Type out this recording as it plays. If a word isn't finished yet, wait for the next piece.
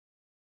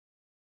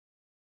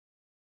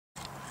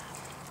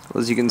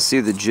Well, as you can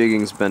see, the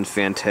jigging's been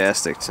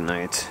fantastic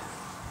tonight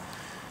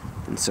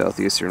in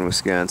southeastern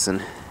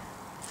Wisconsin.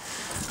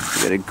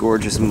 We got a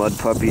gorgeous mud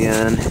puppy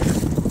on.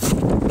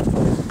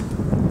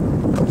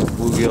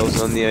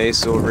 Bluegills on the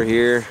ice over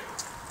here.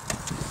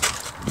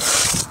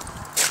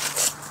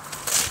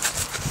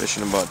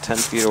 Fishing about 10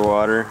 feet of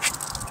water.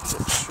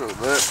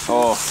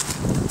 Oh,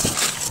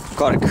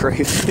 caught a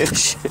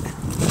crayfish.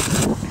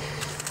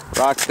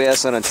 Rock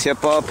bass on a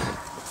tip up.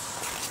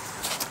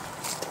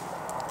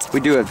 We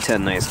do have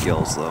 10 nice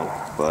gills though,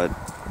 but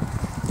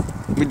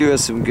we do have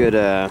some good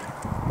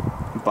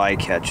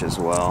bycatch as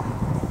well.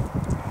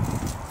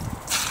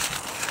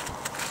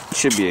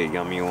 Should be a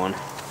yummy one.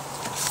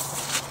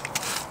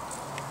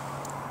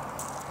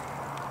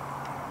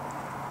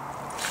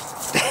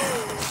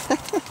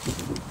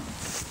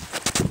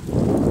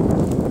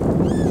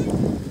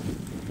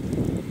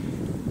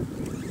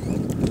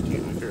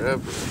 Alright,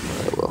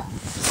 well,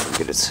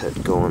 get its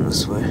head going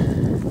this way.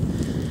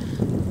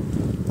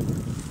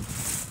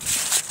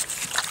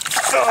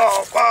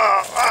 Oh,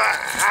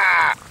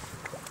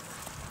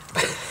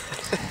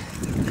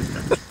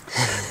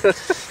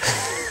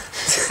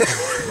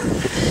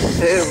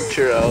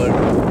 Amateur hour.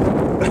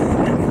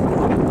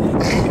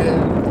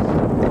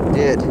 I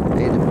did. I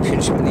had to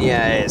pinch him in the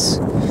eyes.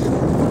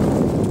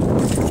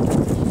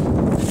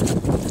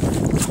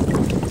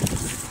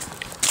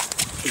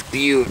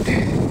 Beaut.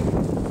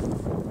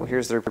 Well,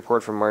 here's the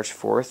report from March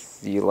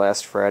 4th, the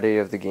last Friday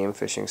of the game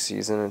fishing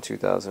season in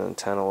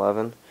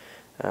 2010-11.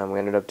 We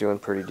ended up doing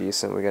pretty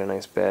decent. We got a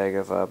nice bag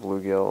of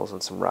bluegills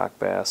and some rock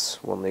bass,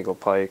 one legal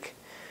pike.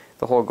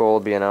 The whole goal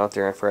of being out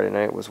there on Friday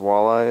night was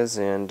walleyes,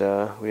 and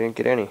we didn't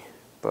get any.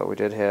 But we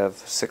did have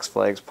 6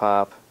 flags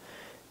pop,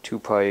 2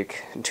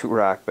 pike, 2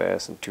 rock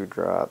bass, and 2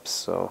 drops.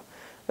 So,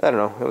 I don't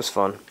know, it was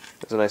fun.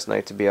 It was a nice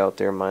night to be out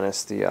there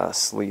minus the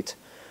sleet.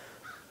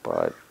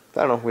 But,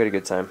 I don't know, we had a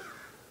good time.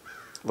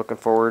 Looking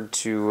forward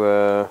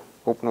to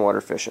open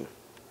water fishing.